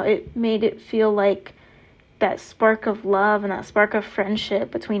 It made it feel like that spark of love and that spark of friendship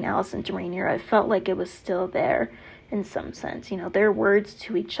between Alicent and Rhaenyra, I felt like it was still there in some sense. Their words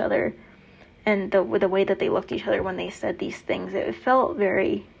to each other and the way that they looked at each other when they said these things, it felt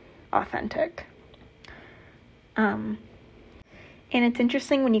very authentic. And it's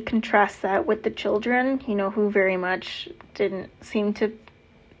interesting when you contrast that with the children, who very much didn't seem to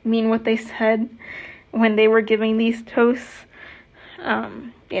mean what they said when they were giving these toasts.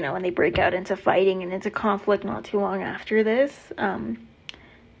 And they break out into fighting and into conflict not too long after this.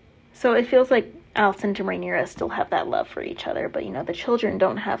 So it feels like Alicent and Rhaenyra still have that love for each other, but, the children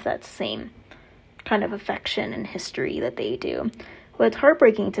don't have that same kind of affection and history that they do. Well, it's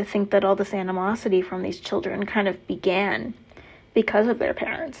heartbreaking to think that all this animosity from these children kind of began because of their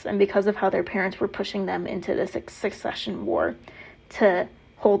parents and because of how their parents were pushing them into this succession war to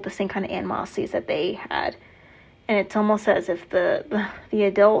hold the same kind of animosities that they had. And it's almost as if the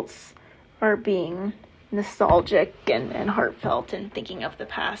adults are being nostalgic and heartfelt and thinking of the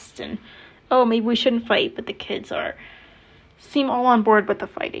past and, oh, maybe we shouldn't fight, but the kids seem all on board with the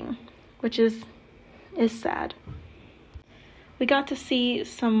fighting, which is sad. We got to see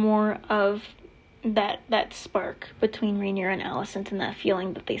some more of that spark between Rhaenyra and Alicent and that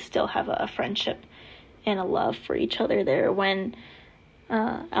feeling that they still have a friendship and a love for each other there when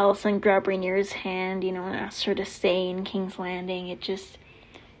Alicent grabbed Rhaenyra's hand, and asked her to stay in King's Landing.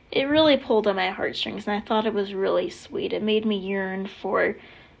 It really pulled on my heartstrings, and I thought it was really sweet. It made me yearn for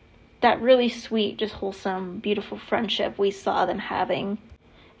that really sweet, just wholesome, beautiful friendship we saw them having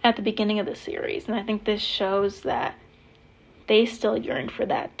at the beginning of the series. And I think this shows that they still yearn for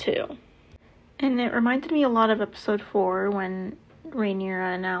that too. And it reminded me a lot of episode 4 when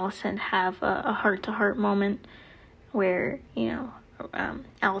Rhaenyra and Alicent have a heart-to-heart moment where,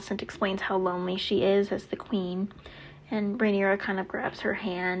 Alicent explains how lonely she is as the queen, and Rhaenyra kind of grabs her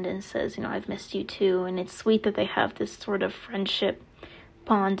hand and says, I've missed you too. And it's sweet that they have this sort of friendship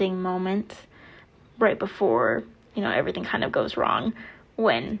bonding moment right before, everything kind of goes wrong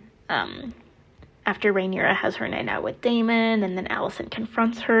when, after Rhaenyra has her night out with Daemon, and then Alicent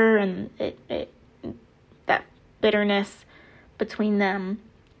confronts her, and that bitterness between them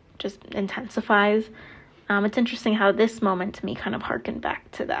just intensifies. It's interesting how this moment to me kind of harkened back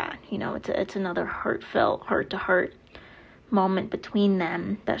to that. It's another heartfelt, heart-to-heart moment between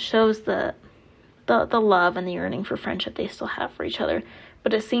them that shows the love and the yearning for friendship they still have for each other.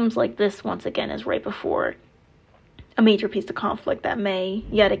 But it seems like this, once again, is right before a major piece of conflict that may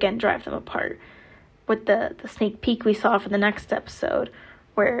yet again drive them apart. With the sneak peek we saw for the next episode,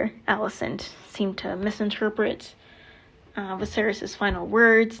 where Alicent seemed to misinterpret Viserys' final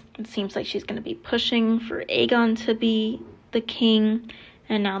words. It seems like she's going to be pushing for Aegon to be the king,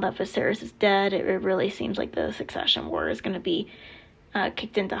 and now that Viserys is dead, it really seems like the succession war is going to be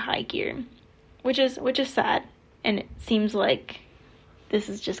kicked into high gear, which is sad, and it seems like this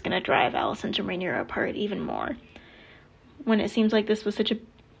is just going to drive Alicent and Rhaenyra apart even more, when it seems like this was such a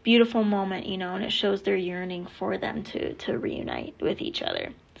beautiful moment, and it shows their yearning for them to reunite with each other.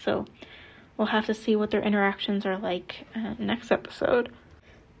 So we'll have to see what their interactions are like next episode.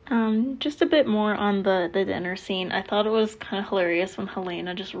 Just a bit more on the dinner scene. I thought it was kind of hilarious when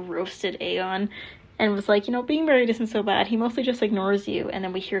Helaena just roasted Aegon and was like, being married isn't so bad. He mostly just ignores you. And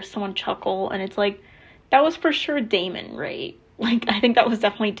then we hear someone chuckle, and it's like, that was for sure Daemon, right? Like, I think that was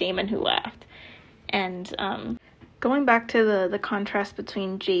definitely Daemon who laughed. And going back to the contrast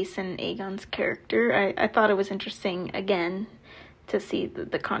between Jace and Aegon's character, I thought it was interesting, again, to see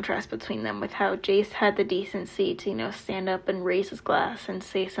the contrast between them, with how Jace had the decency to, stand up and raise his glass and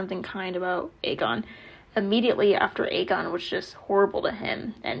say something kind about Aegon immediately after Aegon was just horrible to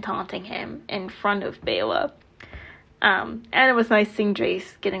him and taunting him in front of Baela. And it was nice seeing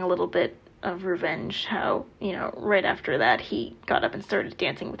Jace getting a little bit of revenge, how, right after that he got up and started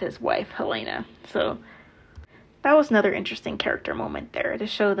dancing with his wife, Helaena. So that was another interesting character moment there, to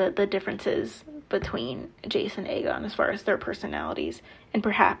show the differences between Jace and Aegon as far as their personalities and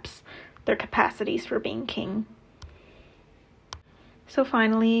perhaps their capacities for being king. So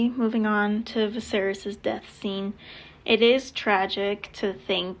finally, moving on to Viserys' death scene. It is tragic to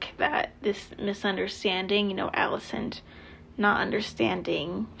think that this misunderstanding, Alicent not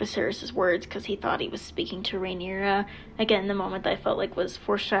understanding Viserys' words because he thought he was speaking to Rhaenyra. Again, the moment that I felt like was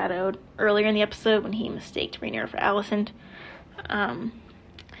foreshadowed earlier in the episode when he mistaked Rhaenyra for Alicent.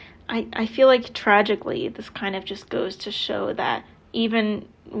 I feel like tragically this kind of just goes to show that even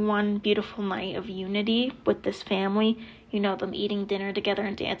one beautiful night of unity with this family, them eating dinner together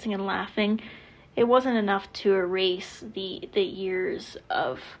and dancing and laughing, it wasn't enough to erase the years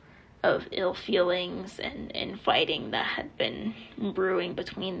of ill feelings and fighting that had been brewing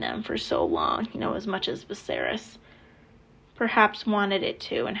between them for so long, as much as Viserys perhaps wanted it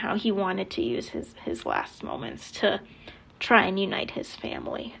to, and how he wanted to use his last moments to try and unite his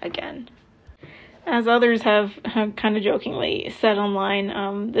family again. As others have kind of jokingly said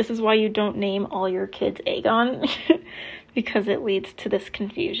online, this is why you don't name all your kids Aegon, because it leads to this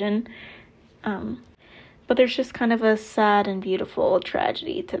confusion. But there's just kind of a sad and beautiful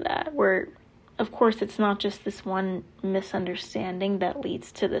tragedy to that, where, of course, it's not just this one misunderstanding that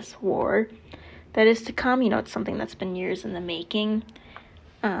leads to this war that is to come. It's something that's been years in the making.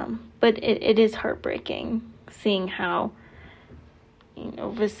 But it is heartbreaking seeing how,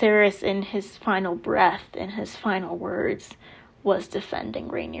 Viserys in his final breath, in his final words, was defending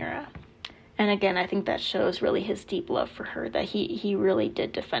Rhaenyra. And again, I think that shows really his deep love for her, that he really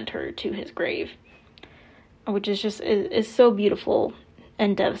did defend her to his grave, which is so beautiful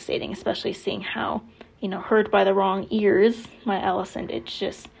and devastating, especially seeing how, heard by the wrong ears by Alicent, it's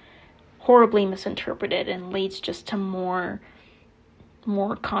just horribly misinterpreted and leads just to more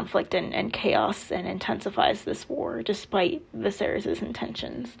conflict and chaos, and intensifies this war despite Viserys'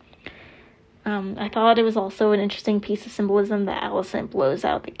 intentions. I thought it was also an interesting piece of symbolism that Alicent blows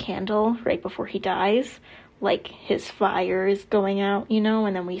out the candle right before he dies, like his fire is going out,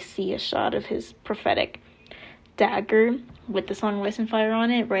 and then we see a shot of his prophetic dagger with the song Ice and Fire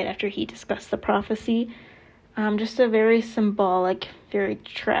on it right after he discussed the prophecy. Just a very symbolic, very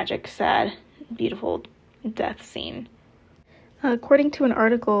tragic, sad, beautiful death scene. According to an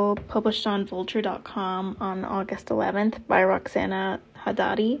article published on Vulture.com on August 11th by Roxana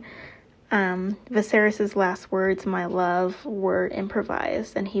Haddadi, Viserys' last words, "my love," were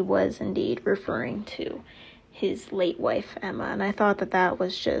improvised, and he was indeed referring to his late wife, Emma. And I thought that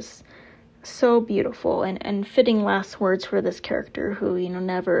was just so beautiful and fitting last words for this character who,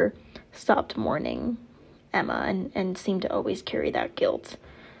 never stopped mourning Emma and seemed to always carry that guilt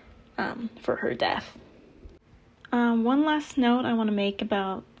for her death. One last note I want to make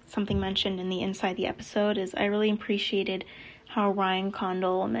about something mentioned in the Inside the Episode is I really appreciated how Ryan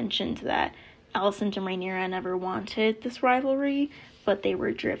Condal mentioned that Alicent and Rhaenyra never wanted this rivalry, but they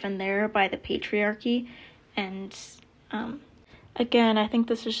were driven there by the patriarchy. And again, I think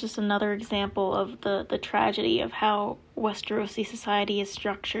this is just another example of the tragedy of how Westerosi society is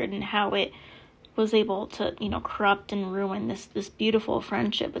structured and how it was able to, corrupt and ruin this beautiful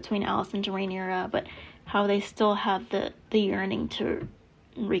friendship between Alicent and Rhaenyra, but how they still have the yearning to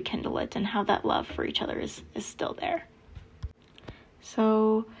rekindle it, and how that love for each other is still there.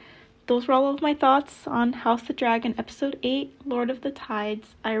 So those were all of my thoughts on House the Dragon Episode 8, Lord of the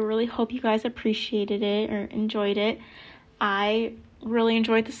Tides. I really hope you guys appreciated it or enjoyed it. I really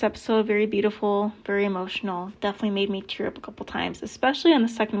enjoyed this episode. Very beautiful, very emotional. Definitely made me tear up a couple times, especially on the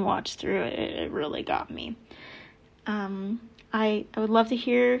second watch through. It really got me. I would love to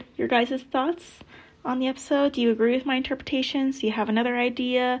hear your guys' thoughts on the episode. Do you agree with my interpretations? Do you have another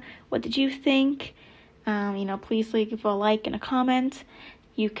idea? What did you think? Please leave a like and a comment.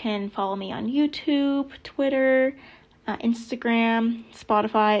 You can follow me on YouTube, Twitter, Instagram,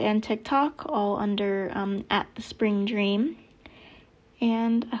 Spotify, and TikTok, all under at The Spring Dream.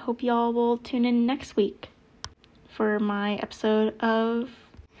 And I hope y'all will tune in next week for my episode of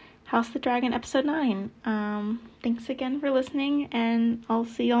House the Dragon Episode 9. Thanks again for listening, and I'll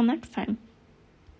see y'all next time.